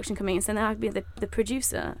one-woman production company, so then I'd be the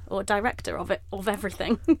producer or director of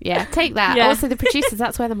everything. Yeah, take that. Yeah. Also, the producers,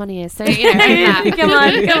 that's where the money is. So, you know, come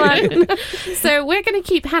on. So we're going to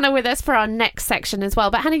keep Hannah with us for our next section as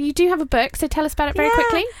well. But Hannah, you do have a book, so tell us about it very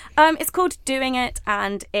quickly. It's called Doing It,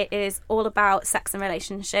 and it is all about sex and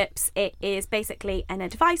relationships. It is basically an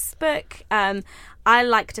advice book. I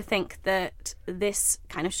like to think that this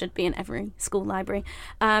kind of should be in every school library.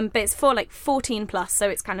 But it's for like 14 plus, so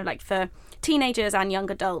it's kind of like for teenagers and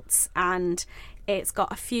young adults. And it's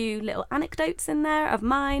got a few little anecdotes in there of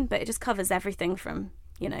mine, but it just covers everything from,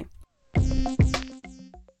 you know.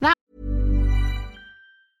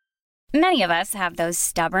 Many of us have those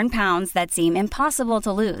stubborn pounds that seem impossible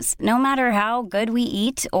to lose, no matter how good we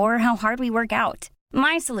eat or how hard we work out.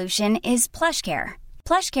 My solution is PlushCare.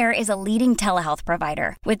 PlushCare is a leading telehealth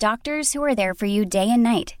provider with doctors who are there for you day and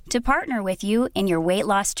night to partner with you in your weight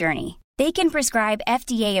loss journey. They can prescribe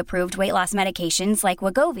FDA-approved weight loss medications like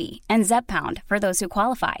Wegovy and Zepbound for those who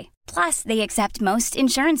qualify. Plus, they accept most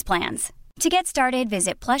insurance plans. To get started,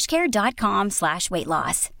 visit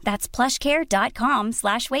plushcare.com/weightloss. That's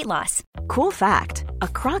plushcare.com/weightloss. Cool fact, a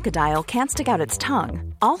crocodile can't stick out its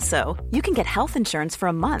tongue. Also, you can get health insurance for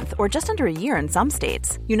a month or just under a year in some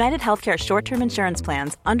states. United Healthcare short-term insurance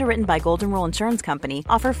plans, underwritten by Golden Rule Insurance Company,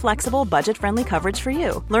 offer flexible, budget-friendly coverage for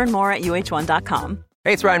you. Learn more at UH1.com.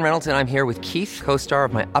 Hey, it's Ryan Reynolds, and I'm here with Keith, co-star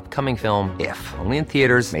of my upcoming film, If, only in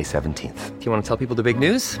theaters May 17th. Do you want to tell people the big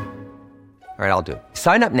news? All right, I'll do it.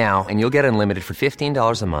 Sign up now and you'll get unlimited for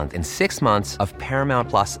 $15 a month and 6 months of Paramount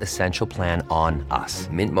Plus Essential Plan on us.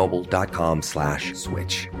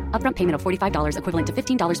 MintMobile.com/switch. Upfront payment of $45 equivalent to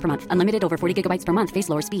 $15 per month. Unlimited over 40 gigabytes per month. Face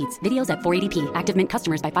lower speeds. Videos at 480p. Active Mint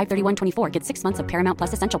customers by 531.24 get 6 months of Paramount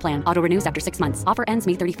Plus Essential Plan. Auto renews after 6 months. Offer ends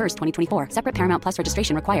May 31st, 2024. Separate Paramount Plus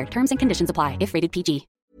registration required. Terms and conditions apply if rated PG.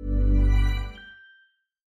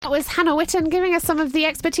 That was Hannah Witten giving us some of the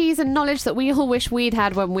expertise and knowledge that we all wish we'd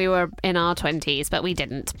had when we were in our 20s, but we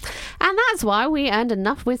didn't. And that's why we earned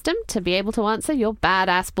enough wisdom to be able to answer your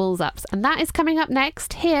badass balls-ups. And that is coming up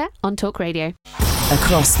next here on Talk Radio.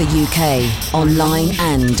 Across the UK, online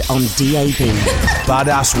and on DAB.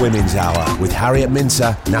 Badass Women's Hour with Harriet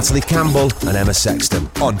Minter, Natalie Campbell and Emma Sexton.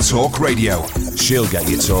 On Talk Radio. She'll get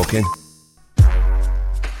you talking.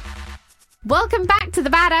 Welcome back to the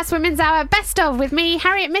Badass Women's Hour Best Of with me,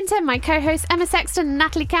 Harriet Minter, my co-hosts Emma Sexton and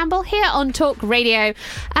Natalie Campbell here on Talk Radio.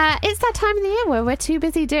 It's that time of the year where we're too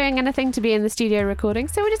busy doing anything to be in the studio recording,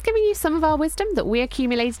 so we're just giving you some of our wisdom that we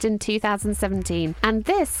accumulated in 2017. And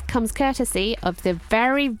this comes courtesy of the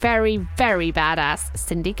very, very, very badass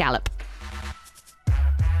Cindy Gallop.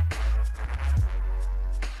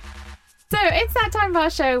 So it's that time of our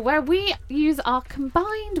show where we use our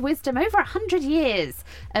combined wisdom over 100 years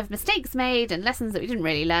of mistakes made and lessons that we didn't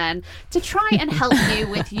really learn to try and help you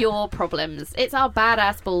with your problems. It's our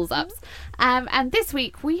badass balls ups. And this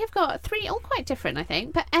week we have got three, all quite different, I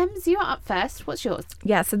think. But Ems, you are up first. What's yours?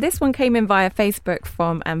 Yeah, so this one came in via Facebook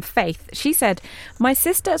from Faith. She said, "My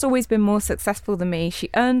sister has always been more successful than me. She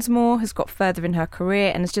earns more, has got further in her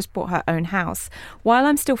career and has just bought her own house, while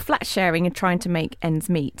I'm still flat sharing and trying to make ends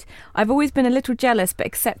meet. I've always been a little jealous but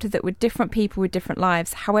accepted that we're different people with different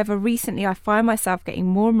lives. However, recently I find myself getting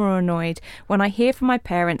more and more annoyed when I hear from my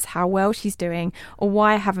parents how well she's doing or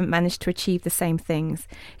why I haven't managed to achieve the same things.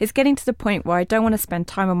 It's getting to the point where I don't want to spend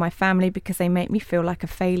time with my family because they make me feel like a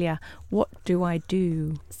failure. What do I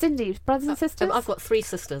do?" Cindy, brothers and sisters? I've got three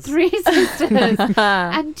sisters. Three sisters.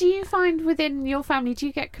 And do you find within your family, do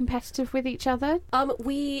you get competitive with each other?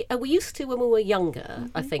 We used to when we were younger,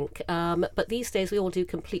 I think. But these days we all do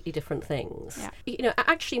completely different things. Yeah. You know,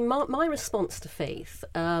 actually, my response to Faith,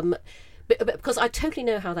 because I totally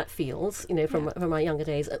know how that feels, you know, from my younger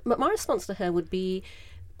days. But my response to her would be,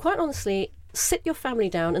 quite honestly, sit your family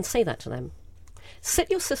down and say that to them.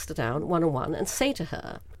 Sit your sister down one-on-one and say to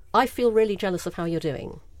her, "I feel really jealous of how you're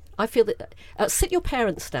doing. I feel that..." sit your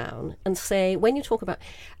parents down and say, when you talk about...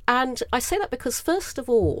 And I say that because, first of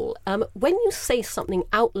all, when you say something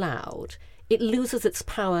out loud, it loses its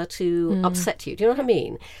power to upset you. Do you know what I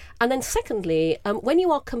mean? And then secondly, when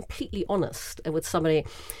you are completely honest with somebody,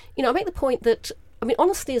 you know, I make the point that, I mean,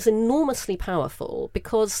 honesty is enormously powerful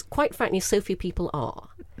because, quite frankly, so few people are.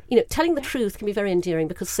 You know, telling the truth can be very endearing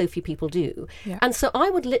because so few people do. Yeah. And so I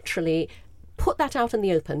would literally put that out in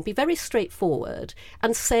the open, be very straightforward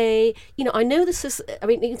and say, you know, I know this is, I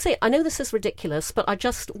mean, you can say, I know this is ridiculous, but I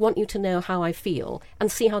just want you to know how I feel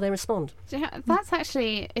and see how they respond. Yeah, that's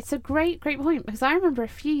actually, it's a great point, because I remember a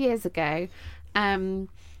few years ago,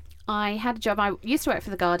 I had a job. I used to work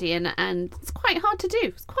for The Guardian, and it's quite hard to do.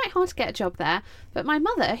 It's quite hard to get a job there. But my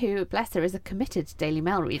mother, who, bless her, is a committed Daily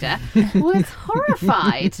Mail reader, was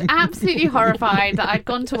horrified, absolutely horrified that I'd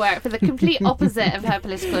gone to work for the complete opposite of her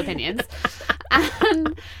political opinions.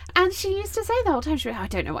 And she used to say the whole time, she went, "I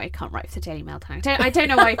don't know why you can't write for the Daily Mail Times. I don't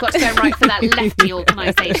know why you've got to go and write for that lefty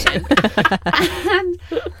organisation." And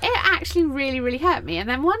it actually really, really hurt me. And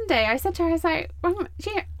then one day I said to her, I was like, "Well,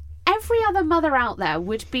 every other mother out there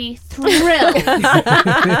would be thrilled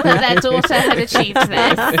that their daughter had achieved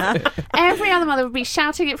this. Every other mother would be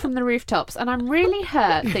shouting it from the rooftops, and I'm really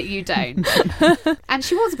hurt that you don't." And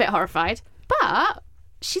she was a bit horrified, but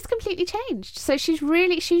she's completely changed. So she's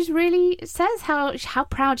really says how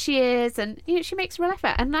proud she is, and you know, she makes a real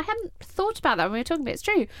effort. And I hadn't thought about that when we were talking about it. It's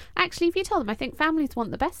true. Actually, if you tell them, I think families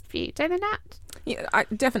want the best for you, don't they, Nat? Yeah,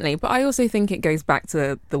 definitely. But I also think it goes back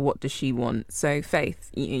to the what does she want. So Faith,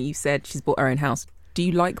 you said she's bought her own house. Do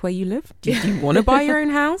you like where you live? Do you want to buy your own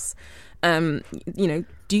house? You know,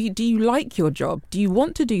 do you like your job? Do you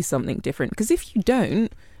want to do something different? Because if you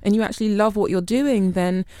don't, and you actually love what you're doing,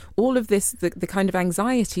 then all of this, the kind of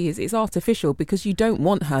anxiety is artificial because you don't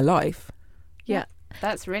want her life. Yeah.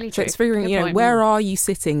 That's really So true. it's figuring, Good you know, point. where are you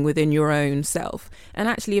sitting within your own self? And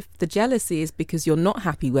actually, if the jealousy is because you're not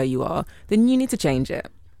happy where you are, then you need to change it.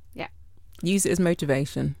 Yeah. Use it as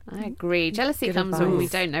motivation. I agree. Jealousy Good comes advice. when we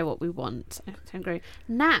don't know what we want. I agree.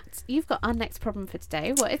 Nat, you've got our next problem for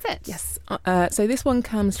today. What is it? Yes. So this one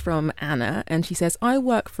comes from Anna, and she says, "I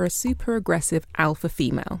work for a super aggressive alpha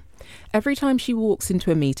female. Every time she walks into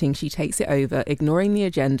a meeting, she takes it over, ignoring the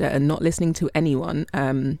agenda and not listening to anyone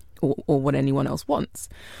or what anyone else wants.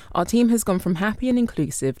 Our team has gone from happy and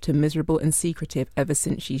inclusive to miserable and secretive ever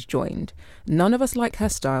since she's joined. None of us like her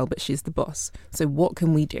style, but she's the boss. So what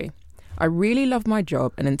can we do? I really love my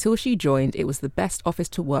job, and until she joined, it was the best office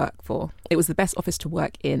to work for. It was the best office to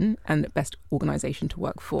work in and the best organisation to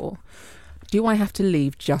work for. Do I have to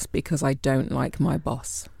leave just because I don't like my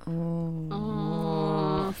boss?"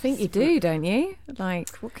 Oh, I think you do, don't you?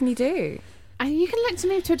 Like, what can you do? You can look to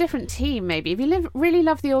move to a different team, maybe. If you really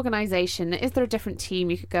love the organisation, is there a different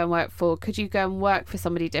team you could go and work for? Could you go and work for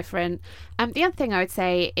somebody different? The other thing I would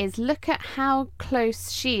say is look at how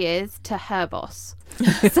close she is to her boss.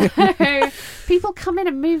 So people come in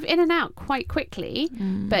and move in and out quite quickly.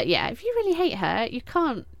 But yeah, if you really hate her, you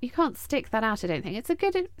can't stick that out, I don't think. It's a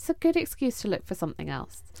good excuse to look for something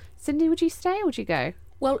else. Cindy, would you stay or would you go?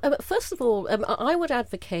 Well, first of all, I would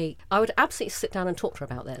absolutely sit down and talk to her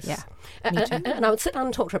about this. Yeah, and I would sit down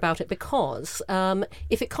and talk to her about it because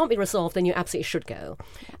if it can't be resolved, then you absolutely should go.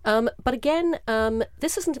 But again,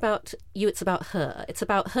 this isn't about you, it's about her. It's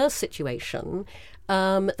about her situation,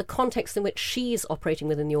 the context in which she's operating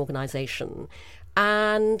within the organisation.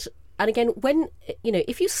 And again, when,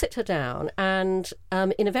 if you sit her down and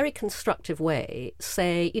in a very constructive way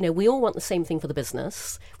say, we all want the same thing for the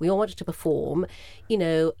business, we all want it to perform,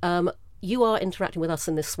 you are interacting with us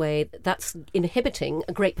in this way, that's inhibiting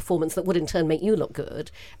a great performance that would in turn make you look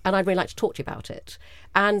good, and I'd really like to talk to you about it.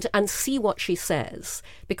 And see what she says.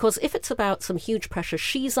 Because if it's about some huge pressure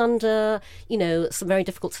she's under, some very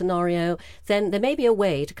difficult scenario, then there may be a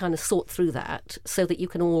way to kind of sort through that so that you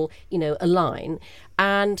can all, align.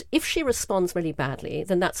 And if she responds really badly,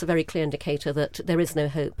 then that's a very clear indicator that there is no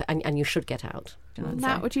hope and you should get out.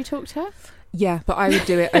 Nat, would you talk to her? Yeah, but I would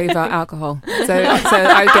do it over alcohol. So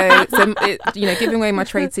I would go, giving away my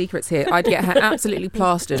trade secrets here, I'd get her absolutely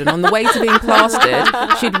plastered. And on the way to being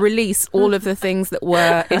plastered, she'd release all of the things that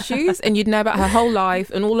were issues. And you'd know about her whole life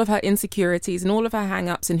and all of her insecurities and all of her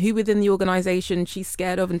hang-ups and who within the organisation she's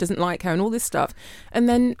scared of and doesn't like her and all this stuff. And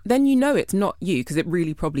then it's not you, because it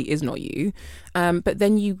really probably is not you. But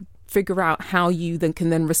then you figure out how you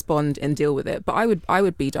can respond and deal with it. But I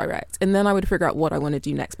would be direct, and then I would figure out what I want to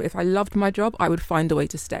do next. But if I loved my job, I would find a way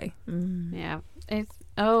to stay. Yeah.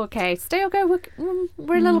 Okay, stay or go.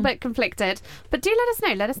 We're a little bit conflicted, but do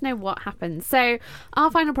let us know what happens. So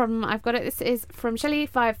our final problem, I've got it. This is from Shelley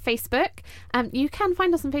via Facebook. You can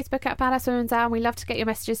find us on Facebook at Badass Women's Hour, and we love to get your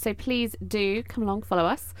messages, so please do come along, follow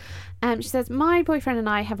us. She says, my boyfriend and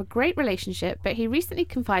I have a great relationship, but he recently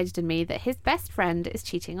confided in me that his best friend is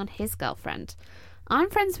cheating on his girlfriend. I'm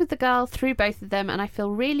friends with the girl through both of them, and I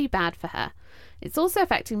feel really bad for her. It's also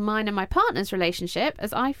affecting mine and my partner's relationship,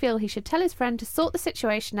 as I feel he should tell his friend to sort the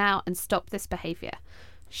situation out and stop this behaviour.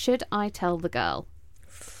 Should I tell the girl?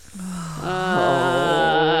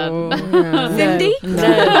 Cindy?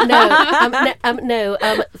 No.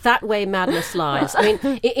 That way madness lies. I mean,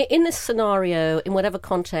 in this scenario, in whatever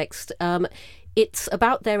context, it's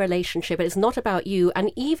about their relationship. It's not about you. And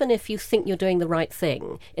even if you think you're doing the right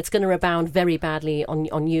thing, it's going to rebound very badly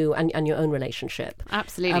on you and your own relationship.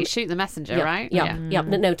 Absolutely. Shoot the messenger, right? Yeah.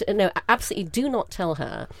 No, absolutely do not tell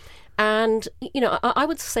her. And, I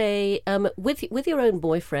would say with your own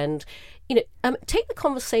boyfriend, take the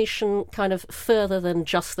conversation kind of further than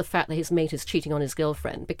just the fact that his mate is cheating on his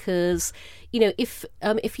girlfriend, because if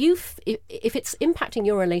it's impacting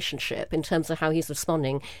your relationship in terms of how he's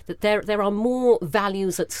responding, that there are more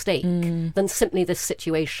values at stake than simply this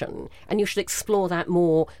situation, and you should explore that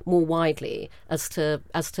more widely as to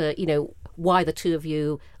why the two of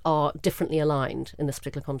you are differently aligned in this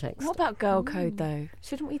particular context. What about girl code though?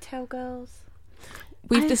 Shouldn't we tell girls?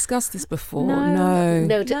 We've discussed this before. No,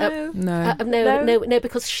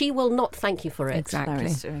 because she will not thank you for it. Exactly.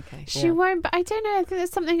 Okay. She won't, but I don't know. I think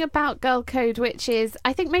there's something about girl code which is,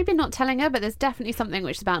 I think maybe not telling her, but there's definitely something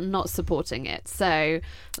which is about not supporting it. So,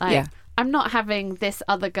 I'm not having this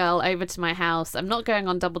other girl over to my house. I'm not going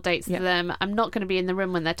on double dates with them. I'm not going to be in the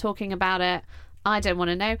room when they're talking about it. I don't want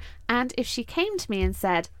to know. And if she came to me and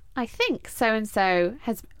said, I think so-and-so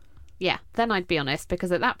has... Yeah, then I'd be honest,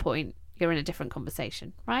 because at that point, you're in a different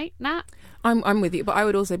conversation. Right, Nat? I'm with you, but I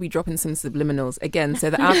would also be dropping some subliminals again, so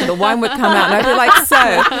that after the wine would come out and I'd be like, so,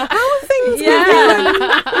 how are things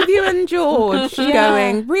with you and George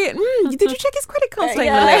going? Did you check his credit card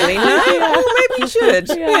statement lately? No? Oh, maybe you should.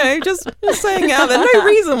 Just saying out there. No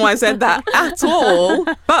reason why I said that at all,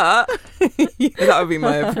 but that would be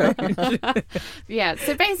my approach. Yeah,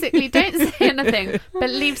 so basically don't say anything, but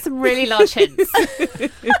leave some really large hints.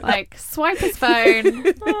 Like swipe his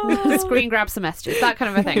phone, screen grab some messages, that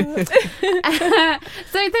kind of a thing.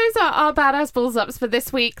 So those are our badass balls ups for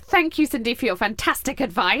this week. Thank you, Cindy, for your fantastic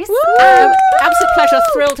advice. Absolute pleasure.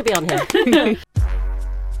 Thrilled to be on here.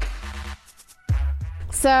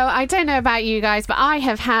 So I don't know about you guys, but I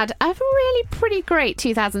have had a really pretty great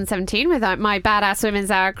 2017 with my Badass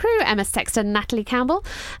Women's Hour crew, Emma Sexton, Natalie Campbell.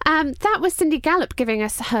 That was Cindy Gallop giving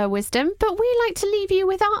us her wisdom, but we like to leave you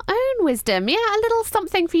with our own wisdom. Yeah, a little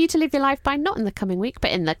something for you to live your life by, not in the coming week,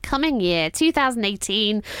 but in the coming year,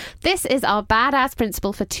 2018. This is our Badass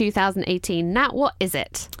principle for 2018. Nat, what is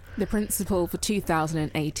it? The principle for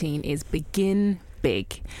 2018 is begin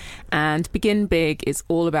big. And begin big is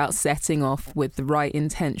all about setting off with the right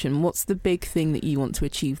intention. What's the big thing that you want to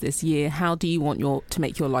achieve this year? How do you want to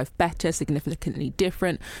make your life better, significantly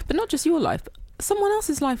different? But not just your life, someone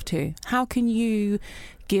else's life too. How can you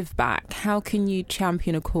give back? How can you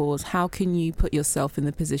champion a cause? How can you put yourself in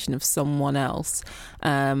the position of someone else?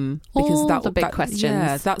 Because all the big questions.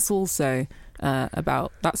 Yeah, that's also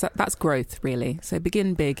about that's growth, really. So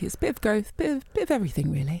begin big. It's a bit of growth, bit of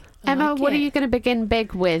everything, really. Emma, what are you going to begin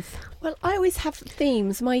big with? Well, I always have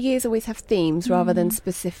themes. My years always have themes rather than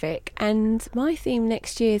specific. And my theme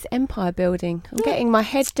next year is empire building. I'm getting my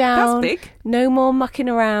head down. That's big. No more mucking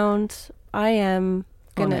around. I am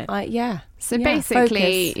gonna. So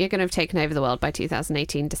basically, you're going to have taken over the world by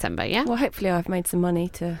 2018 December, yeah? Well, hopefully I've made some money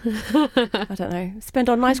to, I don't know, spend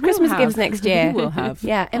on nice Christmas gifts next year. You will have.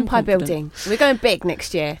 Yeah, empire building. We're going big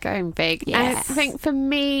next year. Going big. Yes. And I think for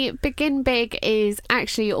me, begin big is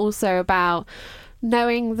actually also about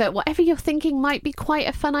knowing that whatever you're thinking might be quite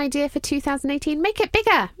a fun idea for 2018, make it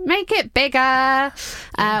bigger. Make it bigger.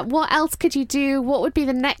 What else could you do? What would be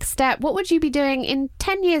the next step? What would you be doing in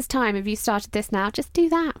 10 years' time if you started this now? Just do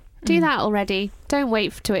that. Do that already. Don't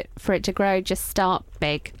wait for it to grow. Just start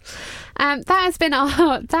big. That has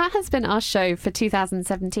been our show for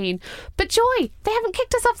 2017. But Joy, they haven't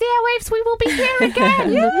kicked us off the airwaves. We will be here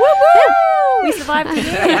again. We survived the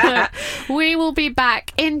year. We will be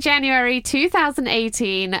back in January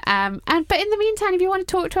 2018. But in the meantime, if you want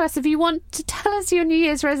to talk to us, if you want to tell us your New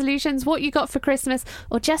Year's resolutions, what you got for Christmas,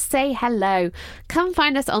 or just say hello, come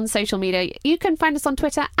find us on social media. You can find us on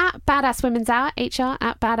Twitter at Badass Women's Hour, HR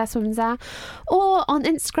at Badass Women's Hour, or on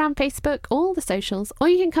Instagram, Facebook, all the socials. Or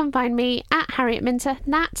you can come find me at Harriet Minter,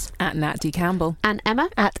 Nat at Nat D. Campbell, and Emma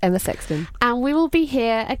at Emma Sexton. And we will be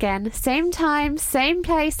here again, same time, same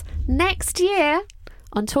place, next year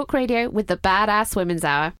on Talk Radio with the Badass Women's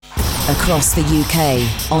Hour. Across the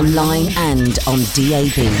UK, online and on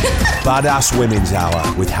DAB. Badass Women's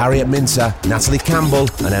Hour with Harriet Minter, Natalie Campbell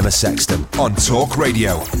and Emma Sexton on Talk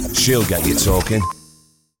Radio. She'll get you talking.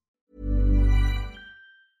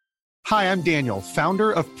 Hi, I'm Daniel,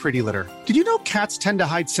 founder of Pretty Litter. Did you know cats tend to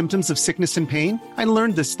hide symptoms of sickness and pain? I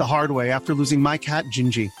learned this the hard way after losing my cat,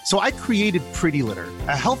 Gingy. So I created Pretty Litter,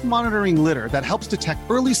 a health monitoring litter that helps detect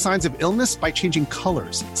early signs of illness by changing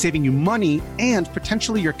colors, saving you money and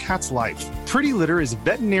potentially your cat's life. Pretty Litter is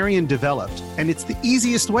veterinarian developed, and it's the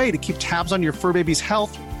easiest way to keep tabs on your fur baby's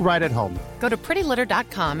health right at home. Go to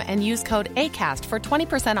prettylitter.com and use code ACAST for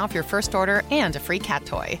 20% off your first order and a free cat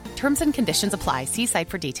toy. Terms and conditions apply. See site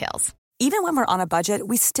for details. Even when we're on a budget,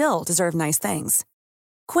 we still deserve nice things.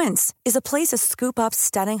 Quince is a place to scoop up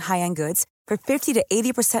stunning high-end goods for 50 to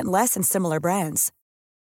 80% less than similar brands.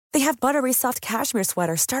 They have buttery soft cashmere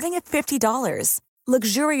sweaters starting at $50,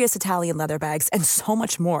 luxurious Italian leather bags, and so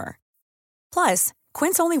much more. Plus,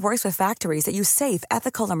 Quince only works with factories that use safe,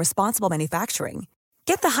 ethical, and responsible manufacturing.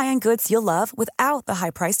 Get the high-end goods you'll love without the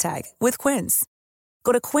high price tag with Quince.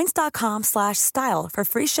 Go to quince.com/style for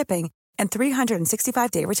free shipping and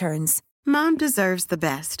 365-day returns. Mom deserves the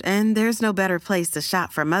best, and there's no better place to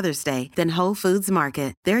shop for Mother's Day than Whole Foods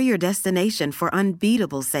Market. They're your destination for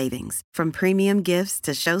unbeatable savings, from premium gifts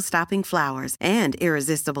to show-stopping flowers and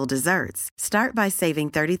irresistible desserts. Start by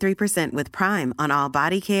saving 33% with Prime on all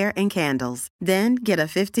body care and candles. Then get a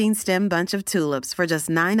 15-stem bunch of tulips for just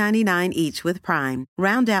 $9.99 each with Prime.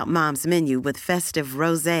 Round out Mom's menu with festive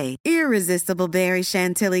rosé, irresistible berry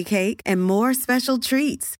chantilly cake, and more special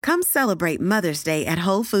treats. Come celebrate Mother's Day at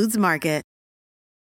Whole Foods Market.